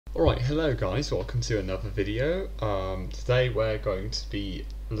Alright, hello guys, welcome to another video. Today we're going to be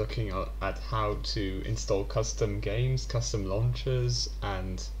looking at how to install custom games, custom launchers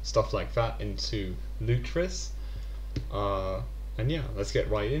and stuff like that into Lutris. And yeah, let's get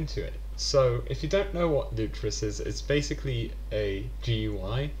right into it. So if you don't know what Lutris is, it's basically a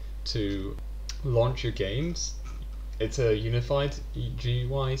GUI to launch your games. It's a unified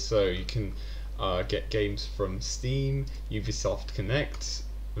GUI, so you can get games from Steam, Ubisoft Connect,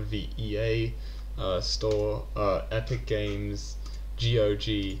 the EA store, Epic Games,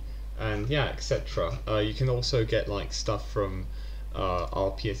 GOG, and yeah, etc. You can also get like stuff from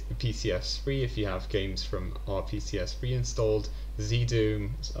PCS3 if you have games from PCS3 installed, ZDoom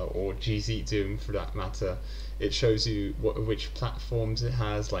or GZDoom for that matter. It shows you which platforms it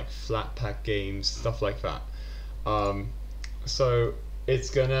has, like Flatpak games, stuff like that. So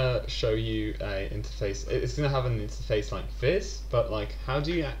it's gonna show you a interface. It's gonna have an interface like this, but like, how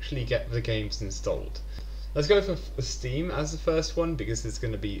do you actually get the games installed? Let's go for Steam as the first one because it's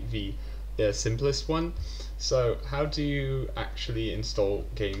gonna be the simplest one. So how do you actually install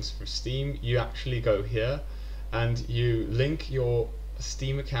games for Steam? You actually go here and you link your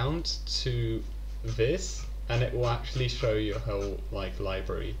Steam account to this, and it will actually show you a whole like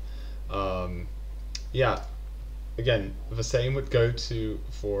library. Yeah. Again, the same would go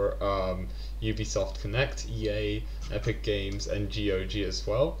for Ubisoft Connect, EA, Epic Games, and GOG as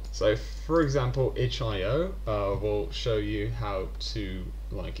well. So, for example, itch.io will show you how to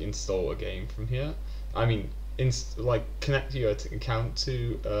like install a game from here. I mean, like connect your account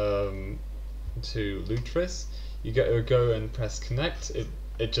to Lutris. You go and press connect.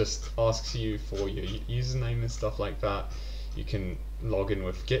 It just asks you for your username and stuff like that. You can log in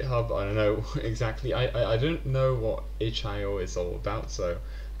with GitHub. I don't know exactly. I don't know what itch.io is all about, so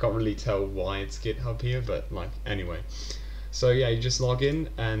I can't really tell why it's GitHub here, but like anyway. So yeah, you just log in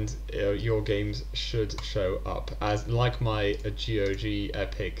and your games should show up as like my GOG,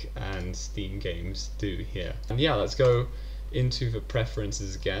 Epic, and Steam games do here. And yeah, let's go into the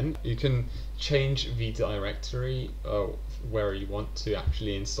preferences again. You can change the directory where you want to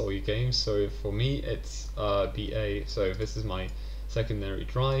actually install your games. So for me it's BA, so this is my secondary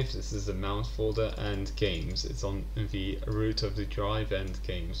drive, this is the mount folder, and games. It's on the root of the drive and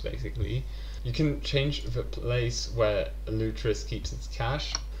games basically. You can change the place where Lutris keeps its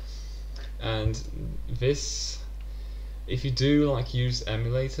cache, and this, if you do like use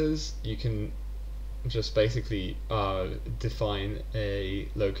emulators, you can just basically define a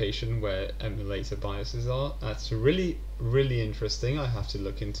location where emulator BIOSes are. That's really interesting. I have to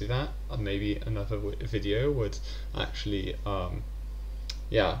look into that. Maybe another video would actually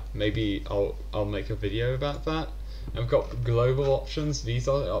yeah, maybe I'll make a video about that. I've got global options. These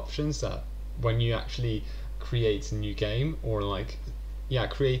are the options that when you actually create a new game, or like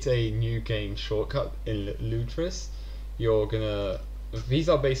create a new game shortcut in Lutris, you're gonna, these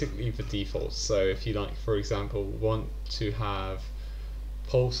are basically the defaults. So if you like, for example, want to have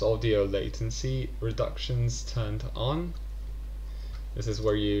pulse audio latency reductions turned on, this is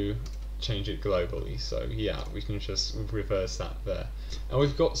where you change it globally. So yeah, we can just reverse that there. And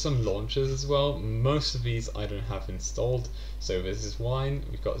we've got some launchers as well. Most of these I don't have installed. So this is Wine,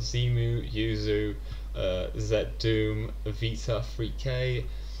 we've got Zemu, Yuzu, ZDoom, Vita 3K,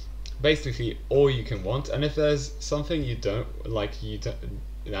 basically all you can want. And if there's something you don't like,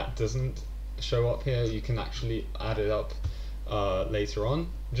 that doesn't show up here, you can actually add it up later on,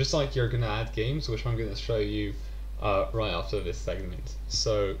 just like you're gonna add games, which I'm gonna show you right after this segment.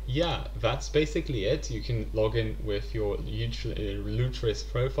 So yeah, that's basically it. You can log in with your Lutris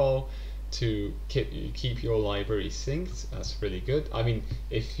profile to keep your library synced. That's really good. I mean,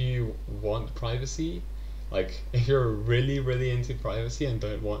 if you want privacy, like if you're really into privacy and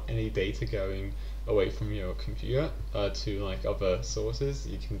don't want any data going away from your computer to like other sources,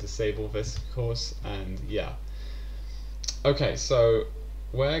 you can disable this, of course. And yeah, okay, so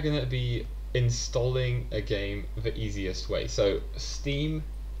we're gonna be installing a game the easiest way. So Steam,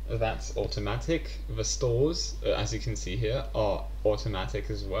 that's automatic. The stores, as you can see here, are automatic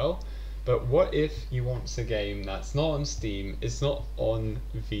as well. But what if you want a game that's not on Steam, it's not on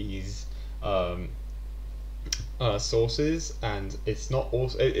these sources, and it's not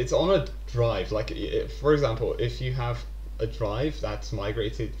also, it's on a drive. Like for example, if you have a drive that's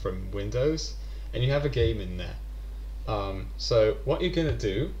migrated from Windows and you have a game in there, so what you're gonna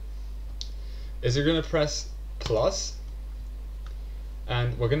do is you're going to press plus,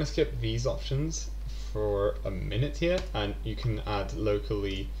 and we're going to skip these options for a minute here, and you can add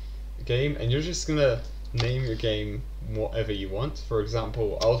locally game, and you're just going to name your game whatever you want. For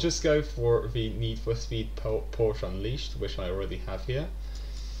example, I'll just go for the Need for Speed Porsche Unleashed, which I already have here.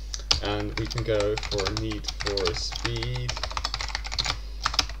 and we can go for Need for Speed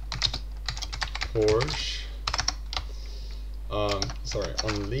Porsche. Sorry,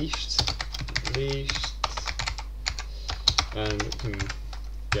 Unleashed, and we can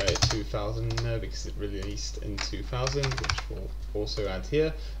get it 2000 in there because it released in 2000, which we'll also add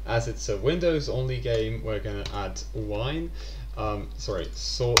here. As it's a Windows only game, we're going to add wine.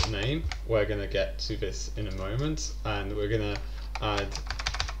 Sort name. We're going to get to this in a moment, and we're going to add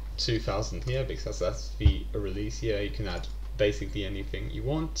 2000 here because that's the release year. You can add basically anything you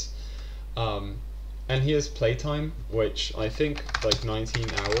want. And here's playtime, which I think like 19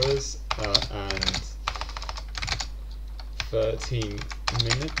 hours and 13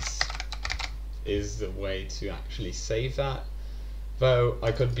 minutes is the way to actually save that. Though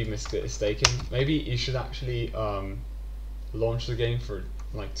I could be mistaken. Maybe you should actually launch the game for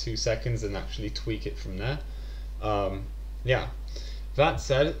like 2 seconds and actually tweak it from there. Yeah. That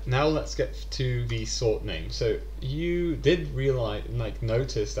said, now let's get to the sort name. So you did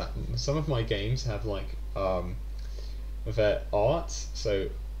notice that some of my games have like their art. So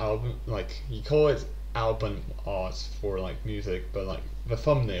album, like you call it album art for like music, but like the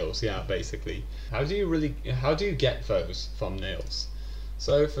thumbnails, yeah, basically. How do you get those thumbnails?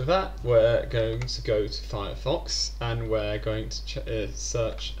 So for that, we're going to go to Firefox and we're going to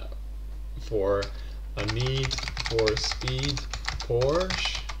search for a Need for Speed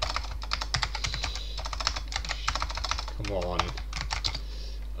Porsche. Come on.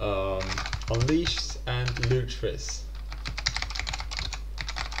 Unleashed and Lutris.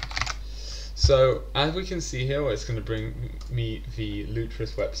 So as we can see here, it's going to bring me the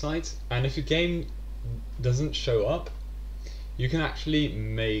Lutris website, and if your game doesn't show up, you can actually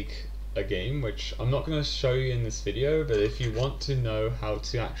make a game, which I'm not going to show you in this video, but if you want to know how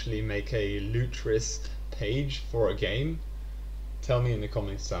to actually make a Lutris page for a game, tell me in the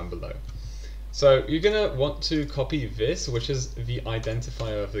comments down below. So you're going to want to copy this, which is the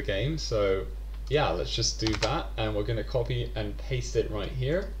identifier of the game. So yeah, let's just do that, and we're going to copy and paste it right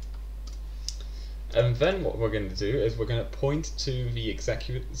here. And then what we're going to do is we're going to point to the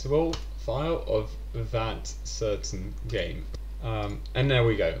executable file of that certain game. And there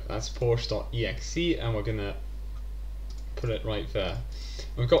we go, that's Porsche.exe, and we're going to put it right there.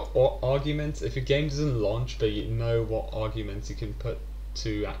 We've got arguments. If your game doesn't launch but you know what arguments you can put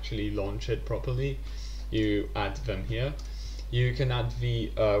to actually launch it properly, you add them here. You can add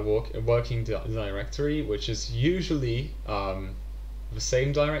the working directory, which is usually the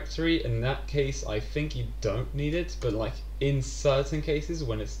same directory. In that case, I think you don't need it, but like in certain cases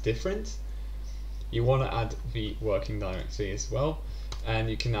when it's different, you want to add the working directory as well. And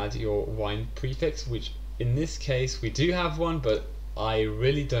you can add your wine prefix, which in this case we do have one, but I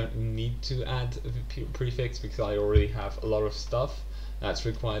really don't need to add the prefix because I already have a lot of stuff that's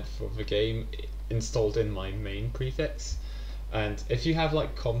required for the game installed in my main prefix. And if you have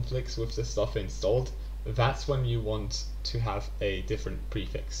like conflicts with the stuff installed, that's when you want to have a different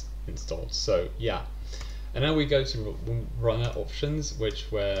prefix installed. So yeah, and now we go to runner options,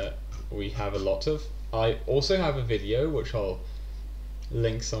 where we have a lot of. I also have a video which I'll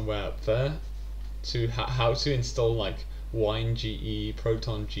link somewhere up there to how to install like WineGE,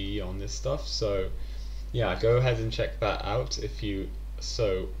 Proton GE on this stuff. So yeah, go ahead and check that out if you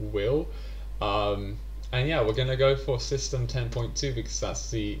so will. And yeah, we're going to go for System 10.2 because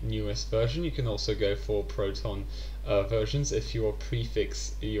that's the newest version. You can also go for Proton versions if your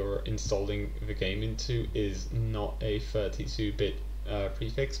prefix you're installing the game into is not a 32-bit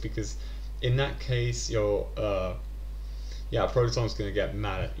prefix, because in that case your Proton's going to get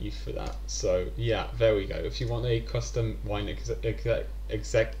mad at you for that. So yeah, there we go. If you want a custom wine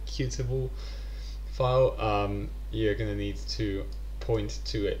executable file, you're going to need to point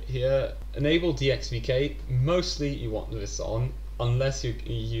to it here. Enable DXVK. Mostly you want this on, unless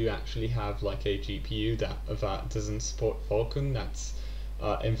you actually have like a GPU that doesn't support Vulkan. That's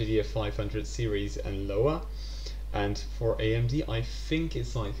NVIDIA 500 series and lower. And for AMD, I think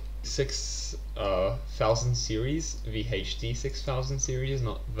it's like 6000 series, the HD 6000 series,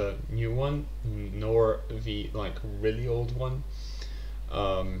 not the new one, nor the like really old one.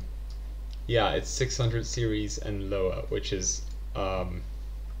 Yeah, it's 600 series and lower, which is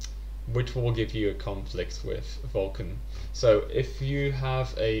which will give you a conflict with Vulkan. So if you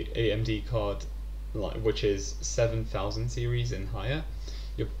have a AMD card which is 7000 series and higher,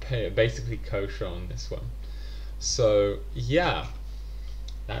 you're basically kosher on this one. So yeah,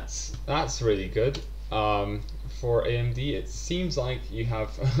 that's really good. For AMD, it seems like you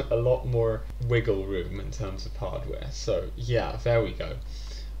have a lot more wiggle room in terms of hardware. So yeah, there we go.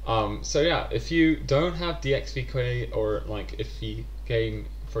 So yeah, if you don't have DXVK, or like if the game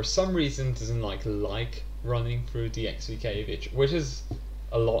for some reason doesn't like running through DXVK, which is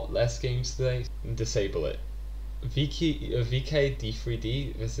a lot less games today, disable it. VK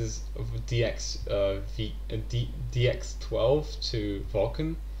D3D, this is DX12 to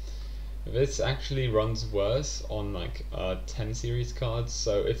Vulkan. This actually runs worse on like 10 series cards,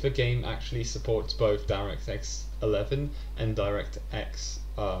 so if a game actually supports both DirectX 11 and DirectX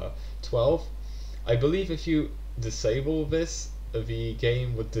 12, I believe if you disable this, the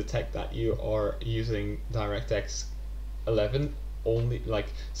game would detect that you are using DirectX 11 only, like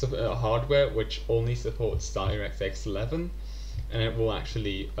hardware which only supports DirectX 11, and it will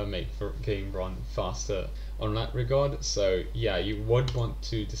actually make the game run faster on that regard. So yeah, you would want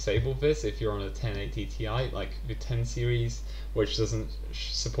to disable this if you're on a 1080 Ti, like the 10 series, which doesn't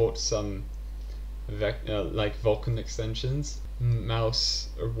support some like Vulkan extensions, mouse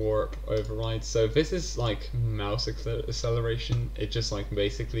warp override. So this is like mouse acceleration. It just like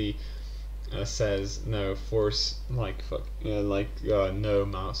basically says no force, like no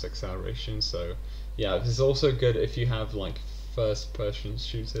mouse acceleration. So yeah, this is also good if you have like first person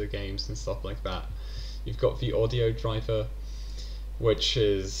shooter games and stuff like that. You've got the audio driver, which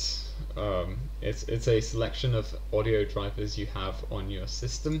is it's a selection of audio drivers you have on your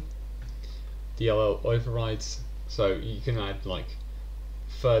system. DLL overrides, so you can add like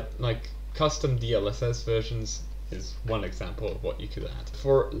custom DLSS versions is one example of what you could add.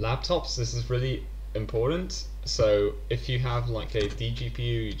 For laptops, this is really important. So if you have like a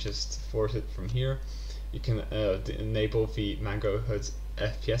DGPU, you just force it from here. You can enable the Mango HUD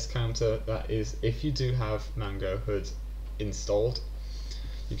FPS counter. That is, if you do have Mango HUD installed.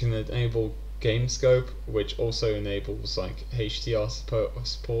 You can enable game scope, which also enables like HDR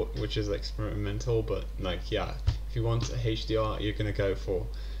support, which is experimental, but like yeah, if you want a HDR, you're gonna go for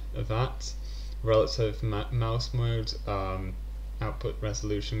that. Relative mouse mode, output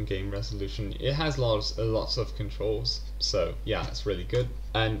resolution, game resolution. It has lots of controls, so yeah, it's really good.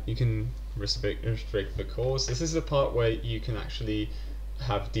 And you can restrict the cores. This is the part where you can actually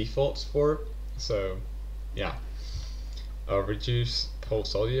have defaults for. So yeah, reduce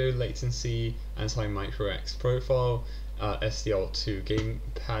pulse audio latency, anti-micro X profile, SDL2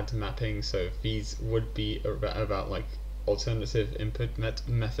 gamepad mapping. So these would be about like alternative input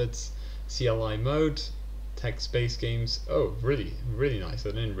methods. CLI mode, text-based games. Oh, really nice. I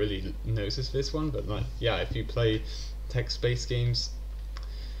didn't really notice this one, but like yeah, if you play text-based games,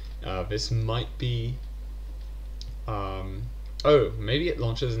 this might be oh, maybe it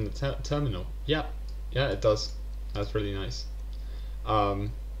launches in the terminal. Yeah, it does. That's really nice.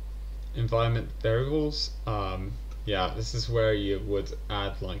 Environment variables. Yeah, this is where you would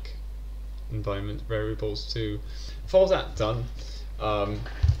add like environment variables to. For all that done,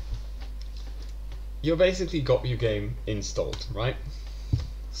 you basically got your game installed, right?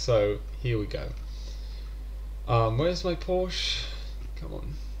 So here we go. Where's my Porsche? Come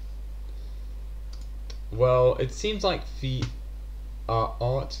on. Well, it seems like the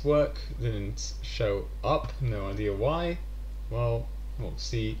artwork didn't show up. No idea why. Well, we'll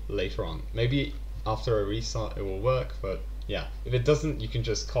see later on. Maybe after a restart it will work, but yeah, if it doesn't, you can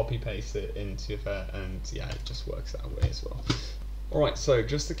just copy paste it into there, and yeah, it just works that way as well. Alright, so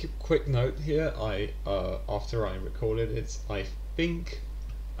just a quick note here. After I recorded it, I think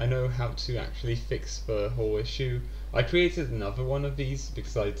I know how to actually fix the whole issue. I created another one of these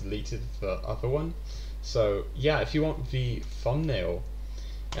because I deleted the other one. So yeah, if you want the thumbnail,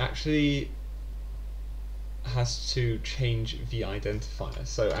 it actually has to change the identifier.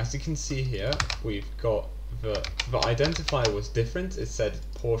 So as you can see here, we've got the identifier was different. It said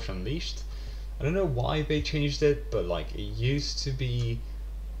Porsche Unleashed. I don't know why they changed it, but like it used to be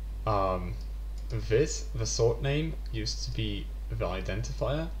the sort name used to be the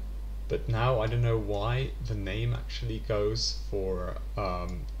identifier, but now I don't know why the name actually goes for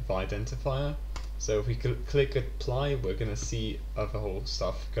the identifier. So if we click apply, we're gonna see other whole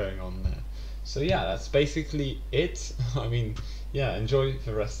stuff going on there. So yeah, that's basically it. I mean, yeah, enjoy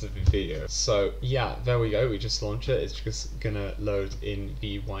the rest of the video. So yeah, there we go. We just launched it. It's just gonna load in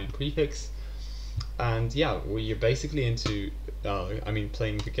the wine prefix. And yeah, we're basically into,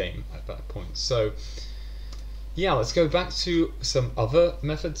 playing the game at that point. So yeah, let's go back to some other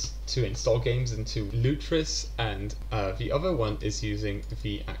methods to install games into Lutris, and the other one is using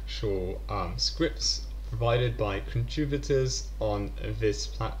the actual scripts provided by contributors on this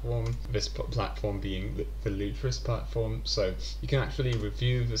platform being the Lutris platform. So you can actually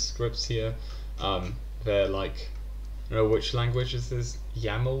review the scripts here. They're like, I don't know which language is this,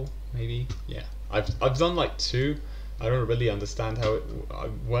 YAML maybe? Yeah, I've done like 2. I don't really understand how it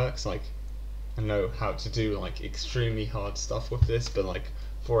works. Like, I know how to do like extremely hard stuff with this, but like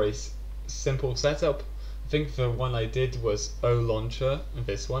for a simple setup. I think the one I did was O Launcher,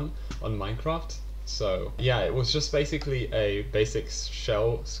 this one on Minecraft. So yeah, it was just basically a basic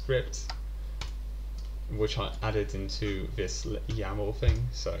shell script which I added into this YAML thing.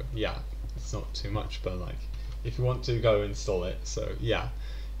 So yeah, it's not too much, but like if you want to go install it. So yeah,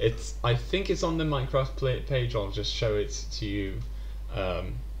 I think it's on the Minecraft page. I'll just show it to you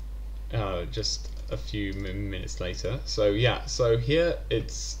just a few minutes later. So yeah, so here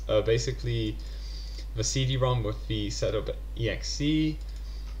it's basically the CD-ROM with the setup exe,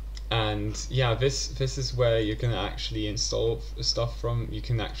 and yeah, this is where you're gonna actually install stuff from. You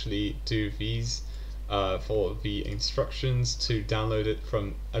can actually do these for the instructions to download it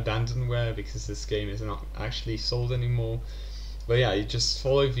from abandonware, because this game is not actually sold anymore. But yeah, you just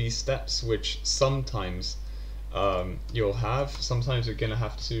follow these steps, which sometimes you'll have. Sometimes you're gonna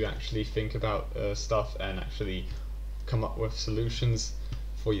have to actually think about stuff and actually come up with solutions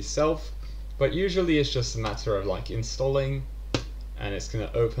for yourself. But usually it's just a matter of like installing, and it's gonna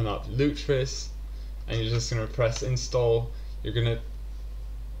open up Lutris, and you're just gonna press install. You're gonna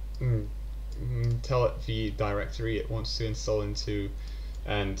tell it the directory it wants to install into,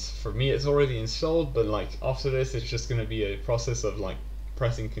 and for me it's already installed, but like after this it's just gonna be a process of like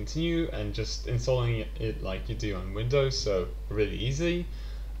pressing continue and just installing it like you do on Windows, so really easy.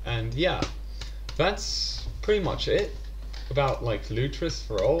 And yeah, that's pretty much it about like Lutris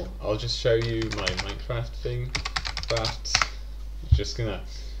for all. I'll just show you my Minecraft thing. Just gonna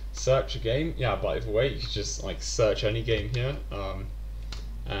search a game. Yeah, by the way, you can just like search any game here.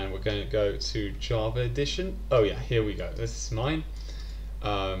 And we're going to go to Java Edition. Oh yeah, here we go. This is mine.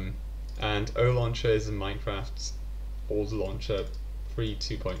 And O Launcher is a Minecraft old launcher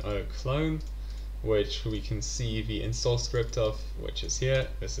 3.2.0 clone, which we can see the install script of, which is here.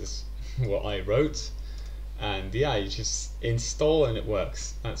 This is what I wrote. And yeah, you just install and it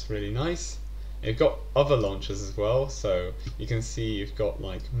works. That's really nice. You've got other launchers as well, so you can see you've got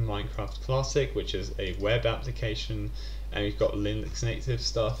like Minecraft Classic, which is a web application, and you've got Linux native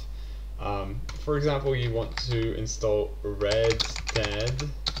stuff. For example, you want to install Red Dead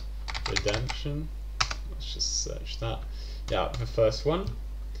Redemption. Let's just search that. Yeah, the first one.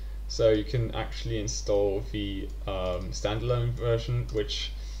 So you can actually install the standalone version,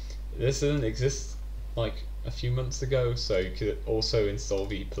 which this didn't exist like a few months ago, so you could also install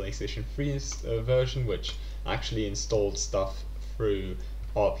the PlayStation 3 version, which actually installed stuff through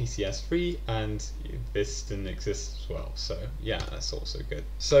RPCS3, and this didn't exist as well, so yeah, that's also good.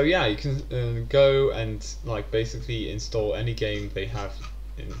 So yeah, you can go and like basically install any game they have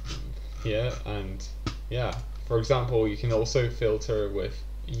in here, and yeah, for example, you can also filter with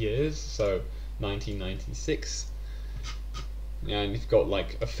years, so 1996. And you've got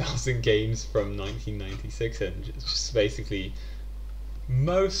like 1,000 games from 1996, and it's just basically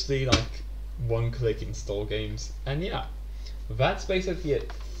mostly like one-click install games. And yeah, that's basically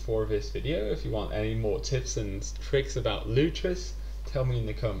it for this video. If you want any more tips and tricks about Lutris, tell me in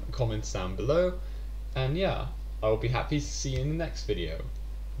the comments down below. And yeah, I'll be happy to see you in the next video.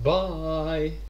 Bye!